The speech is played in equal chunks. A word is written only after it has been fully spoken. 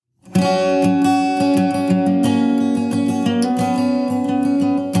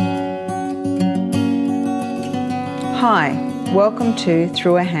Hi, welcome to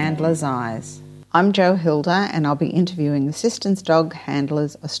Through a Handler's Eyes. I'm Jo Hilda and I'll be interviewing assistance dog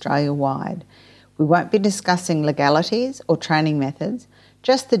handlers Australia-wide. We won't be discussing legalities or training methods,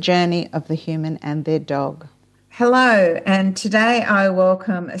 just the journey of the human and their dog. Hello, and today I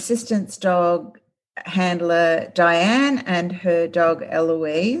welcome assistance dog handler Diane and her dog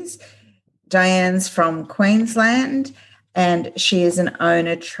Eloise. Diane's from Queensland and she is an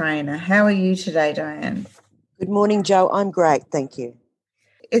owner trainer. How are you today, Diane? Good morning, Jo. I'm great, thank you.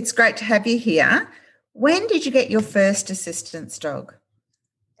 It's great to have you here. When did you get your first assistance dog?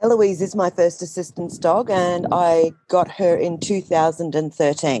 Eloise is my first assistance dog and I got her in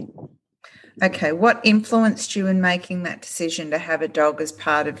 2013. Okay, what influenced you in making that decision to have a dog as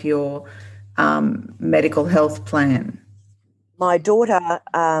part of your medical health plan? My daughter,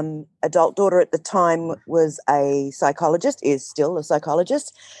 adult daughter at the time, was a psychologist, is still a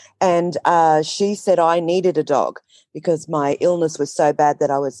psychologist, and she said I needed a dog because my illness was so bad that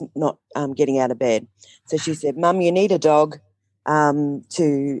I was not getting out of bed. So she said, Mum, you need a dog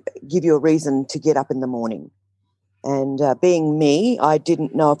to give you a reason to get up in the morning. And being me, I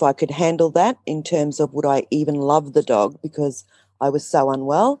didn't know if I could handle that in terms of would I even love the dog because I was so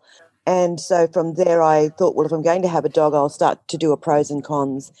unwell. And so from there, I thought, well, if I'm going to have a dog, I'll start to do a pros and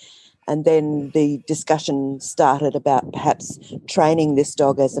cons. And then the discussion started about perhaps training this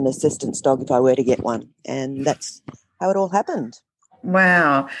dog as an assistance dog if I were to get one. And that's how it all happened.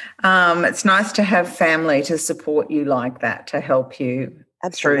 Wow. It's nice to have family to support you like that, to help you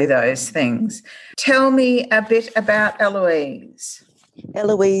Absolutely. through those things. Tell me a bit about Eloise.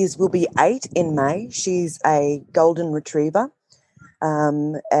 Eloise will be 8 in May. She's a golden retriever.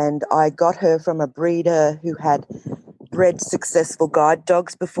 And I got her from a breeder who had bred successful guide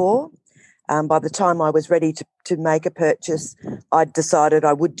dogs before. By the time I was ready to make a purchase, I'd decided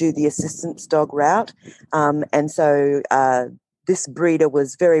I would do the assistance dog route. And so this breeder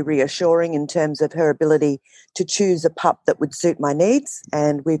was very reassuring in terms of her ability to choose a pup that would suit my needs.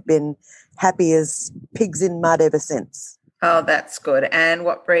 And we've been happy as pigs in mud ever since. Oh, that's good. And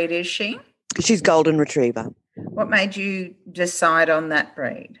what breed is she? She's golden retriever. What made you decide on that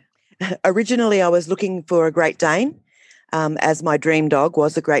breed? Originally, I was looking for a Great Dane, as my dream dog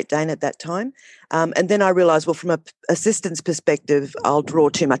was a Great Dane at that time. And then I realised, well, from an assistance perspective, I'll draw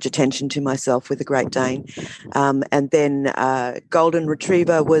too much attention to myself with a Great Dane. And then Golden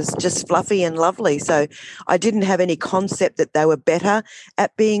Retriever was just fluffy and lovely. So I didn't have any concept that they were better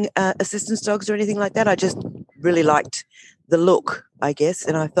at being assistance dogs or anything like that. I just really liked the look, I guess,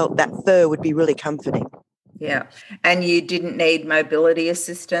 and I felt that fur would be really comforting. Yeah. And you didn't need mobility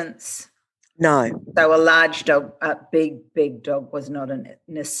assistance? No. So a large dog, a big dog was not a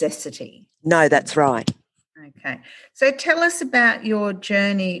necessity? No, that's right. Okay. So tell us about your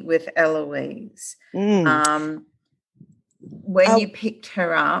journey with Eloise. When you picked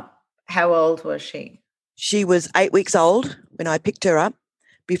her up, how old was she? She was 8 weeks old when I picked her up.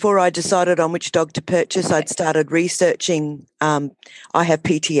 Before I decided on which dog to purchase, I'd started researching. I have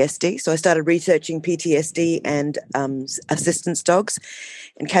PTSD, so I started researching PTSD and assistance dogs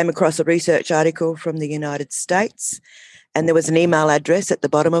and came across a research article from the United States, and there was an email address at the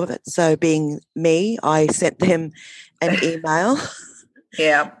bottom of it. So being me, I sent them an email.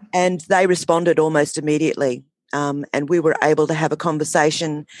 Yeah. And they responded almost immediately. And we were able to have a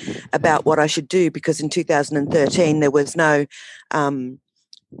conversation about what I should do because in 2013 there was no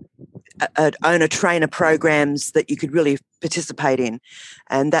owner trainer programs that you could really participate in.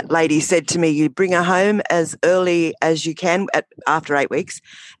 And that lady said to me, you bring her home as early as you can after 8 weeks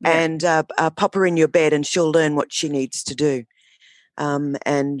and pop her in your bed and she'll learn what she needs to do.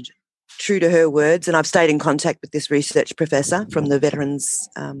 And true to her words, and I've stayed in contact with this research professor from the Veterans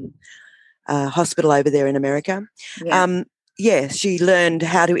Hospital over there in America. She learned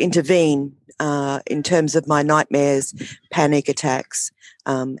how to intervene in terms of my nightmares, panic attacks,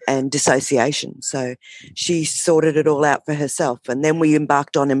 and dissociation. So she sorted it all out for herself. And then we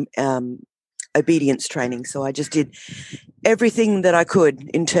embarked on obedience training. So I just did everything that I could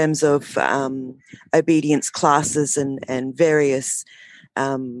in terms of obedience classes and various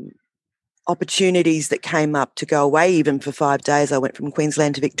opportunities that came up to go away even for 5 days. I went from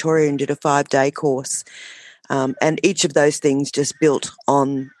Queensland to Victoria and did a 5-day course. And each of those things just built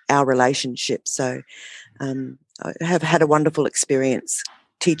on our relationship. So I have had a wonderful experience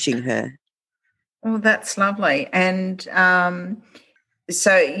teaching her. Oh, that's lovely. And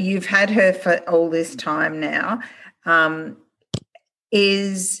so you've had her for all this time now.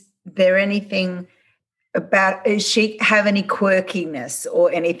 Is there anything About, does she have any quirkiness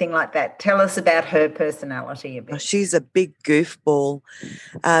or anything like that? Tell us about her personality a bit. She's a big goofball.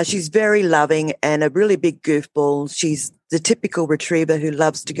 She's very loving and a really big goofball. She's the typical retriever who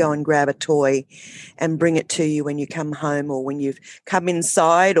loves to go and grab a toy and bring it to you when you come home or when you've come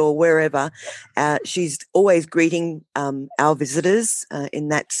inside or wherever. She's always greeting our visitors in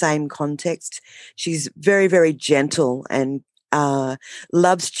that same context. She's very, very gentle and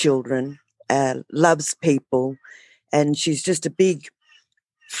loves children, loves people, and she's just a big,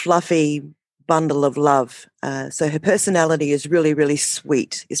 fluffy bundle of love. So her personality is really, really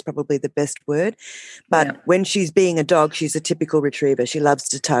sweet is probably the best word. But when she's being a dog, she's a typical retriever. She loves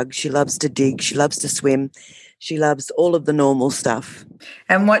to tug. She loves to dig. She loves to swim. She loves all of the normal stuff.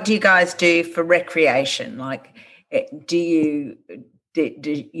 And what do you guys do for recreation? Like, do you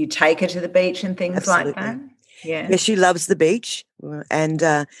take her to the beach and things Absolutely. like that? Yeah, she loves the beach,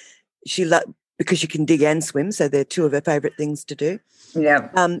 and because you can dig and swim, so they're two of her favourite things to do. Yeah.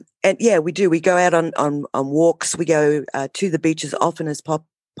 And yeah, we do. We go out on walks. We go to the beach as often as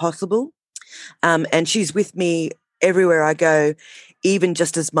possible. And she's with me everywhere I go, even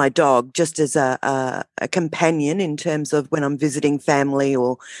just as my dog, just as a companion in terms of when I'm visiting family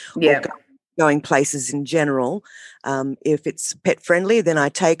or going places in general. If it's pet friendly, then I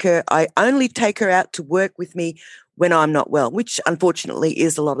take her. I only take her out to work with me when I'm not well, which unfortunately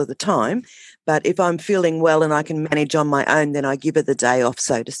is a lot of the time. But if I'm feeling well and I can manage on my own, then I give her the day off,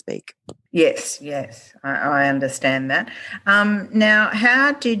 so to speak. Yes, I understand that. Now,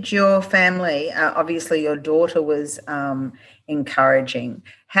 how did your family, obviously your daughter was encouraging,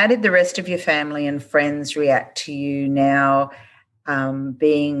 how did the rest of your family and friends react to you now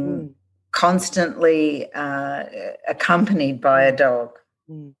being constantly accompanied by a dog?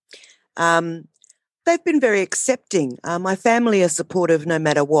 They've been very accepting. My family are supportive no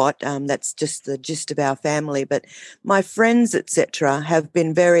matter what. That's just the gist of our family. But my friends, etc., have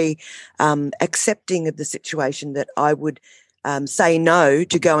been very accepting of the situation that I would say no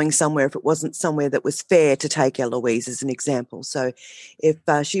to going somewhere if it wasn't somewhere that was fair to take Eloise, as an example. So if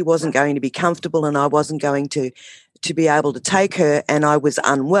she wasn't going to be comfortable and I wasn't going to be able to take her and I was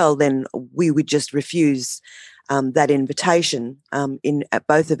unwell, then we would just refuse that invitation in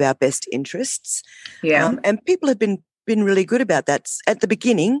both of our best interests. Yeah. And people have been really good about that. At the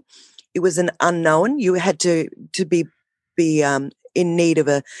beginning, it was an unknown. You had to be in need of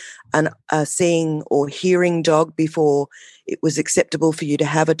a seeing or hearing dog before it was acceptable for you to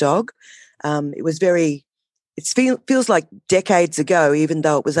have a dog. It was very. It feels like decades ago, even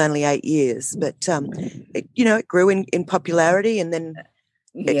though it was only 8 years. But it grew in popularity, and then.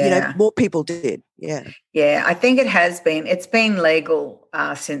 More people did. Yeah. Yeah, I think it's been legal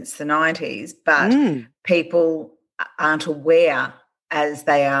since the 90s, but people aren't aware as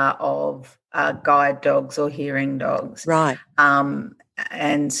they are of guide dogs or hearing dogs. Right.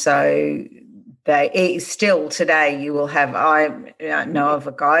 And so they still today you will have, I know of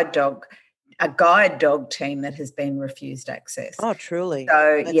a guide dog team that has been refused access. Oh, truly.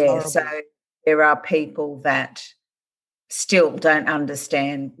 So, that's horrible. So there are people that still don't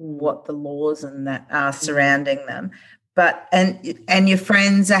understand what the laws and that are surrounding them. But and your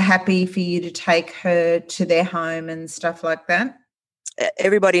friends are happy for you to take her to their home and stuff like that?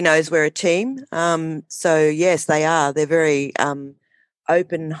 Everybody knows we're a team. So yes, they are. They're very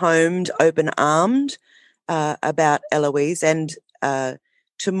open-homed, open-armed about Eloise. And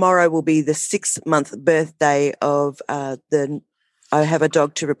tomorrow will be the 6-month birthday of I have a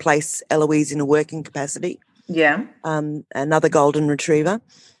dog to replace Eloise in a working capacity. Yeah. Another golden retriever.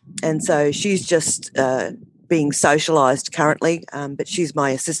 And so she's just being socialised currently, but she's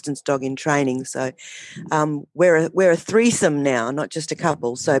my assistance dog in training. So we're a threesome now, not just a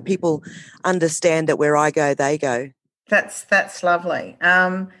couple. So people understand that where I go, they go. That's lovely.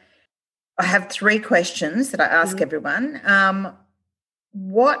 I have 3 questions that I ask everyone.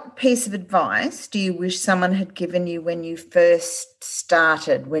 What piece of advice do you wish someone had given you when you first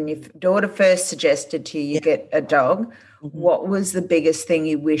started, when your daughter first suggested to you get a dog? What was the biggest thing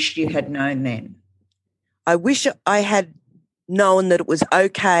you wished you had known then? I wish I had known that it was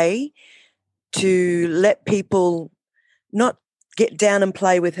okay to let people not get down and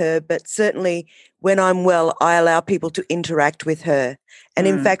play with her, but certainly when I'm well, I allow people to interact with her. And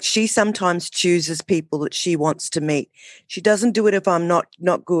in fact, she sometimes chooses people that she wants to meet. She doesn't do it if I'm not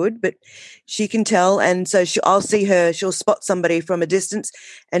good, but she can tell. And so I'll see her, she'll spot somebody from a distance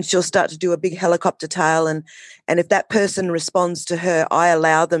and she'll start to do a big helicopter tail. And if that person responds to her, I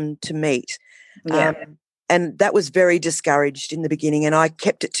allow them to meet. Yeah. And that was very discouraged in the beginning, and I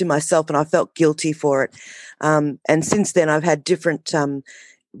kept it to myself and I felt guilty for it. And since then I've had different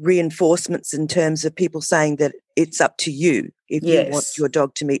reinforcements in terms of people saying that it's up to you. If you want your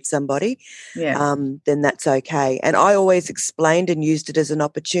dog to meet somebody, then that's okay. And I always explained and used it as an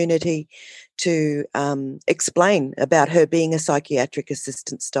opportunity to explain about her being a psychiatric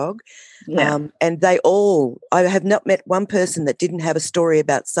assistance dog. And I have not met one person that didn't have a story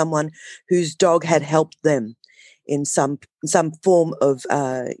about someone whose dog had helped them in some form of,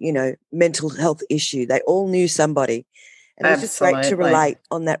 mental health issue. They all knew somebody. And it was just great to relate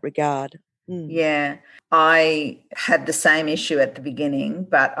on that regard. Yeah, I had the same issue at the beginning,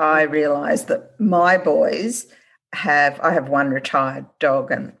 but I realised that my boys I have one retired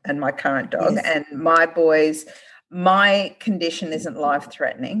dog and my current dog, and my boys, my condition isn't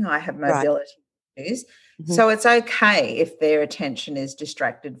life-threatening. I have mobility issues. So it's okay if their attention is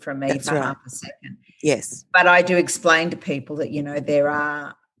distracted from me for half a second. Yes. But I do explain to people that, there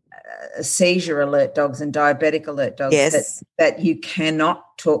are seizure alert dogs and diabetic alert dogs that you cannot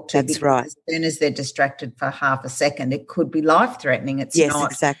talk to. That's right. As soon as they're distracted for half a second, it could be life-threatening. It's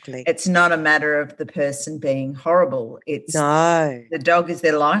exactly. It's not a matter of the person being horrible. It's the dog is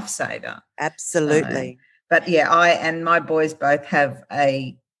their lifesaver. Absolutely. But my boys both have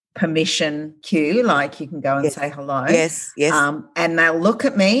a permission cue, like you can go and say hello. Yes. And they'll look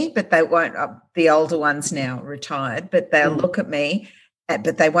at me, but they won't. The older one's now retired, but they'll look at me.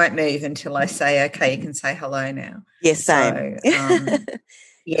 But they won't move until I say, okay, you can say hello now. Yes, same. So,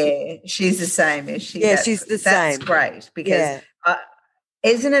 she's the same, is she? Yeah, she's the same. That's great because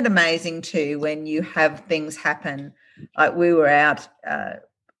isn't it amazing too when you have things happen? Like we were out,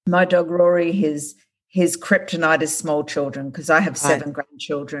 my dog Rory, his kryptonite is small children because I have 7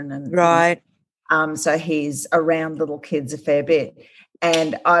 grandchildren. And so he's around little kids a fair bit.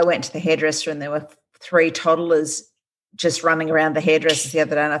 And I went to the hairdresser and there were 3 toddlers just running around the hairdressers the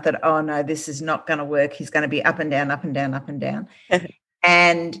other day, and I thought, oh, no, this is not going to work. He's going to be up and down, up and down, up and down.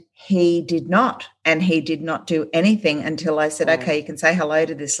 And he did not. And he did not do anything until I said, okay, you can say hello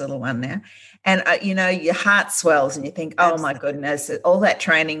to this little one now. And, your heart swells and you think, oh, my goodness, all that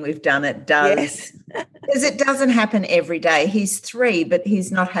training we've done, it does. Yes. Because it doesn't happen every day. He's 3, but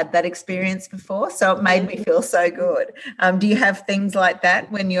he's not had that experience before. So it made me feel so good. Do you have things like that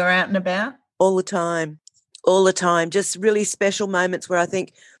when you're out and about? All the time. Just really special moments where I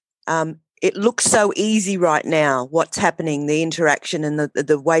think it looks so easy right now, what's happening, the interaction and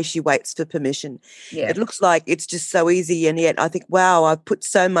the way she waits for permission. Yeah. It looks like it's just so easy, and yet I think, wow, I've put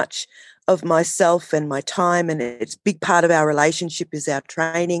so much of myself and my time, and it's a big part of our relationship is our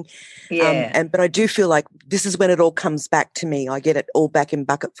training. Yeah. But I do feel like this is when it all comes back to me. I get it all back in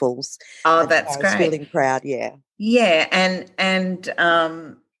bucketfuls. Oh, that's great. Feeling proud, yeah. Yeah, and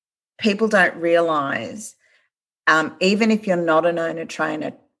people don't realise, even if you're not an owner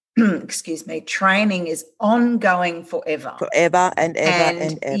trainer, training is ongoing forever. Forever and ever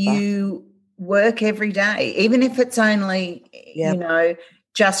and ever. You work every day, even if it's only,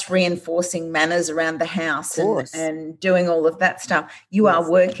 just reinforcing manners around the house and doing all of that stuff. You are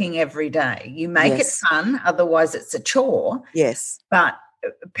working every day. You make it fun, otherwise it's a chore. Yes. But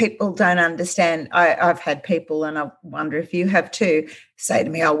people don't understand. I've had people, and I wonder if you have too, say to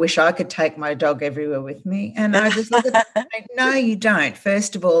me, I wish I could take my dog everywhere with me. And I just look at them and think, no, you don't.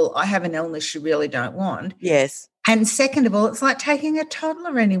 First of all, I have an illness you really don't want. Yes. And second of all, it's like taking a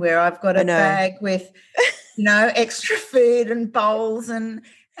toddler anywhere. I've got a bag with, extra food and bowls and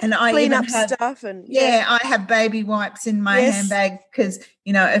I clean even up have stuff and I have baby wipes in my handbag because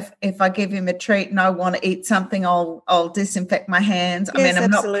if I give him a treat and I want to eat something, I'll disinfect my hands. I mean, I'm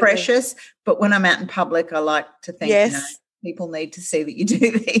not precious, but when I'm out in public, I like to think people need to see that you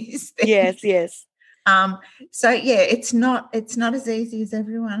do these things. Yes. So it's not as easy as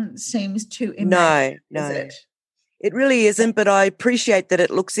everyone seems to imagine. No, is it? It really isn't. But I appreciate that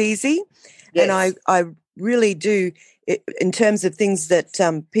it looks easy, and I really do. In terms of things that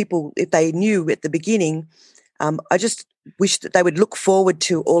people, if they knew at the beginning, I just wish that they would look forward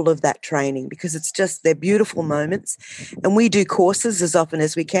to all of that training because they're beautiful moments. And we do courses as often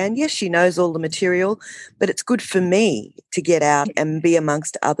as we can. Yes, she knows all the material, but it's good for me to get out and be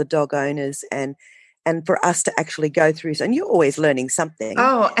amongst other dog owners and for us to actually go through. And you're always learning something.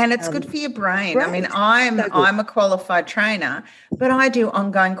 Oh, and it's good for your brain. Right. I mean, I'm a qualified trainer, but I do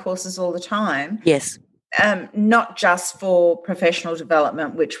ongoing courses all the time. Yes. Not just for professional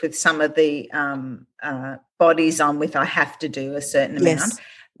development, which with some of the bodies I'm with, I have to do a certain amount,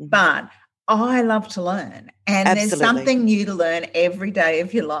 but I love to learn. And there's something new to learn every day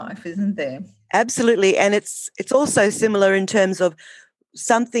of your life, isn't there? Absolutely. And it's also similar in terms of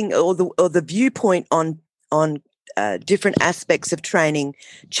something or the viewpoint on different aspects of training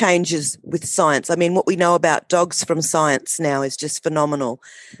changes with science. I mean, what we know about dogs from science now is just phenomenal,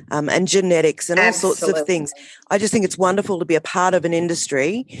 and genetics and all sorts of things. I just think it's wonderful to be a part of an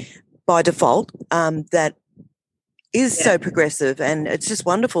industry by default that is so progressive, and it's just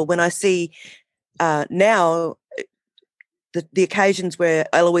wonderful when I see now the occasions where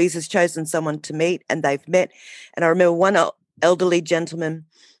Eloise has chosen someone to meet and they've met. And I remember one elderly gentleman,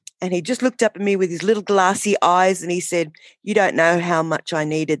 and he just looked up at me with his little glassy eyes and he said, "You don't know how much I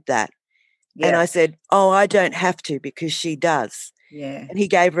needed that." Yeah. And I said, "Oh, I don't have to, because she does." Yeah. And he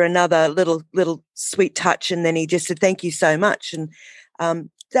gave her another little sweet touch, and then he just said, "Thank you so much." And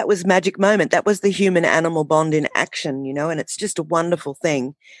that was magic moment. That was the human animal bond in action, and it's just a wonderful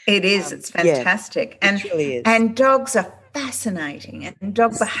thing. It is. It's fantastic. Yeah, it really is. And dogs are fascinating, and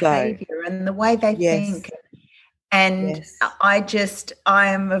dog behaviour and the way they think. And I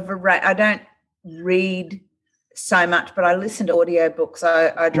don't read so much, but I listen to audiobooks.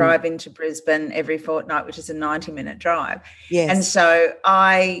 I drive into Brisbane every fortnight, which is a 90-minute drive. Yes. And so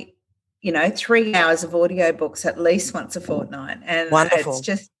 3 hours of audiobooks at least once a fortnight. And wonderful. It's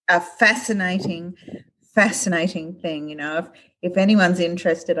just a fascinating thing. If anyone's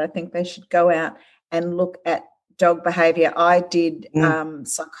interested, I think they should go out and look at dog behaviour. I did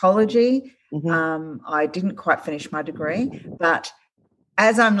psychology. Mm-hmm. I didn't quite finish my degree, but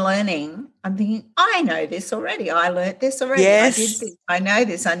as I'm learning, I'm thinking, I know this already. I learnt this already. Yes. I did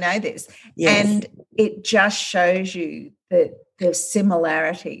this. I know this. Yes. And it just shows you that there's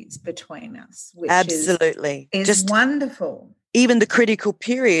similarities between us, which absolutely is just wonderful. Even the critical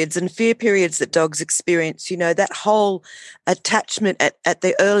periods and fear periods that dogs experience, that whole attachment at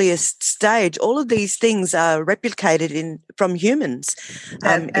the earliest stage, all of these things are replicated from humans.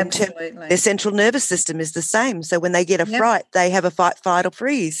 Absolutely. Their central nervous system is the same. So when they get a fright, they have a fight, flight or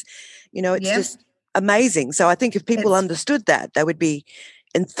freeze. It's just amazing. So I think if people understood that, they would be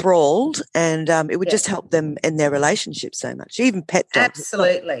enthralled, and it would just help them in their relationship so much, even pet dogs.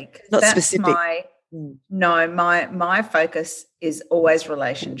 Absolutely. Not specific. My focus is always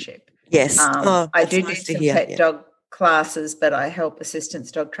relationship. Yes. I do some pet dog classes, but I help assistance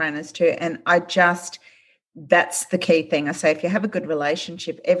dog trainers too. And that's the key thing. I say, if you have a good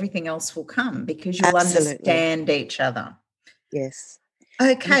relationship, everything else will come, because you'll understand each other. Yes.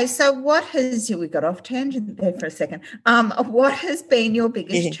 Okay, so we got off tangent there for a second. What has been your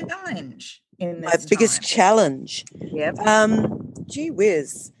biggest challenge in this biggest challenge? Yep. Gee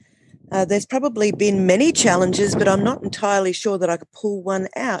whiz. There's probably been many challenges, but I'm not entirely sure that I could pull one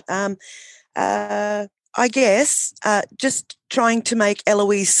out. I guess just trying to make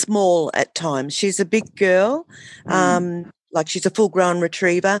Eloise small at times. She's a big girl, like she's a full-grown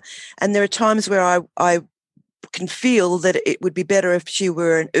retriever, and there are times where I can feel that it would be better if she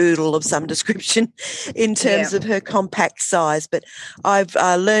were an oodle of some description in terms of her compact size. But I've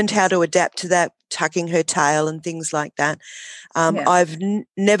learned how to adapt to that, tucking her tail and things like that. I've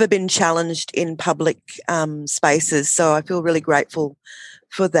never been challenged in public spaces, so I feel really grateful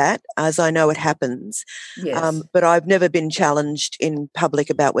for that, as I know it happens. Yes. But I've never been challenged in public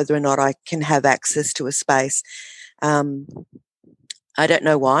about whether or not I can have access to a space. I don't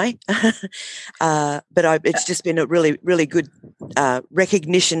know why, but it's just been a really, really good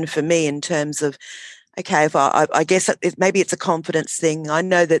recognition for me in terms of, okay, if I guess maybe it's a confidence thing. I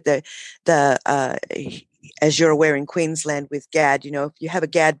know that as you're aware in Queensland with GAD, if you have a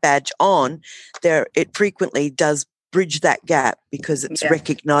GAD badge on, it frequently does bridge that gap because it's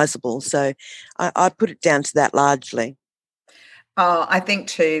recognisable. So I put it down to that largely. I think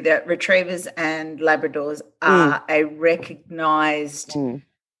too that retrievers and Labradors are a recognised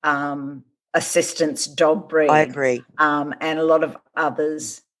assistance dog breed. I agree. And a lot of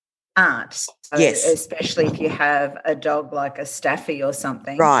others aren't. So especially if you have a dog like a Staffy or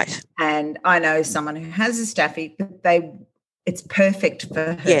something. Right. And I know someone who has a Staffy, it's perfect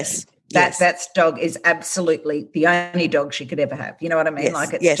for her. Yes. That dog is absolutely the only dog she could ever have. You know what I mean? Yes.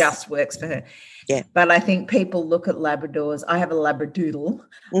 Like it just works for her. Yeah. But I think people look at Labradors. I have a Labradoodle,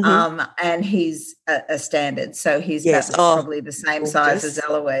 and he's a standard. So he's probably the same size as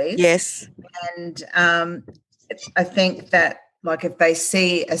Eloise. Yes. And I think that, like, if they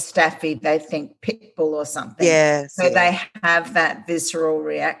see a Staffy, they think pit bull or something. Yes. So they have that visceral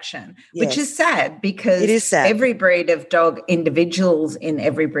reaction, which is sad, because it is sad. Every breed of dog, individuals in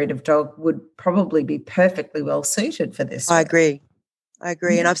every breed of dog would probably be perfectly well suited for this. I agree.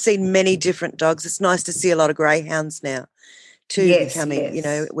 And I've seen many different dogs. It's nice to see a lot of greyhounds now too becoming,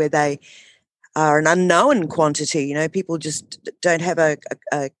 where they are an unknown quantity. People just don't have a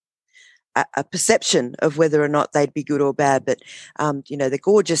a perception of whether or not they'd be good or bad. But, they're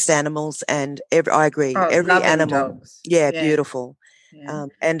gorgeous animals, and I agree. Oh, Every lovely animal, dogs. beautiful. Yeah.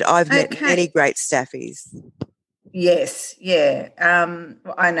 And I've met Okay. many great staffies. Yes, yeah.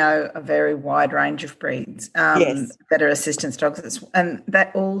 I know a very wide range of breeds Yes. that are assistance dogs, and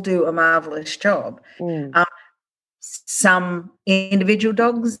that all do a marvellous job. Mm. Some individual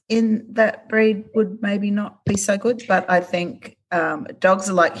dogs in that breed would maybe not be so good, but I think dogs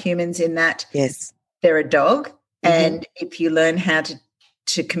are like humans in that Yes. they're a dog, Mm-hmm. and if you learn how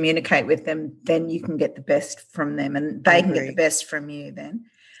to communicate with them, then you can get the best from them, and they can get the best from you then.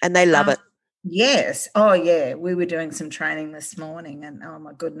 And they love it. Yes. Oh, yeah. We were doing some training this morning, and oh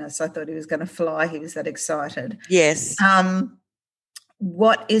my goodness, I thought he was going to fly. He was that excited. Yes.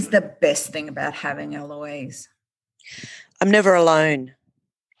 What is the best thing about having Eloise? I'm never alone,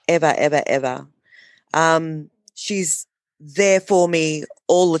 ever, ever, ever. She's there for me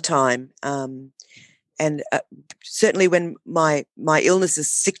all the time. And certainly when my illness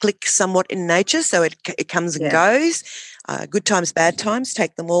is cyclic somewhat in nature, so it comes and goes, good times, bad times,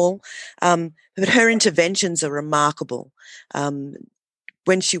 take them all. But her interventions are remarkable.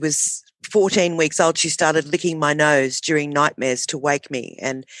 When she was 14 weeks old, she started licking my nose during nightmares to wake me.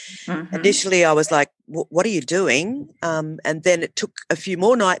 And initially I was like, what are you doing? And then it took a few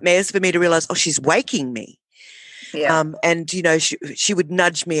more nightmares for me to realise, she's waking me. Yeah. And, she would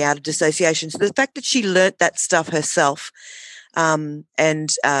nudge me out of dissociation. So the fact that she learnt that stuff herself, I've been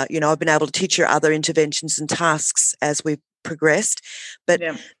able to teach her other interventions and tasks as we've progressed. But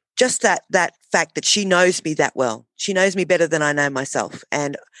just that fact that she knows me that well, she knows me better than I know myself.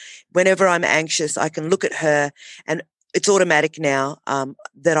 And whenever I'm anxious, I can look at her, and it's automatic now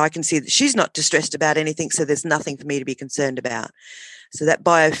that I can see that she's not distressed about anything, so there's nothing for me to be concerned about. So that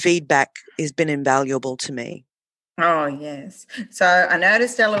biofeedback has been invaluable to me. Oh, yes. So I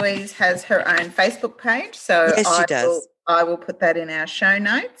noticed Eloise has her own Facebook page. So yes, she does. I will put that in our show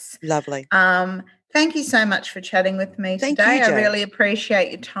notes. Lovely. Thank you so much for chatting with me today. I really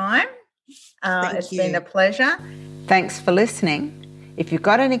appreciate your time. It's been a pleasure. Thanks for listening. If you've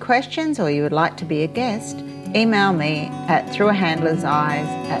got any questions or you would like to be a guest, email me at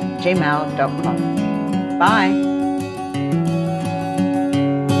throughahandlerseyes@gmail.com. Bye.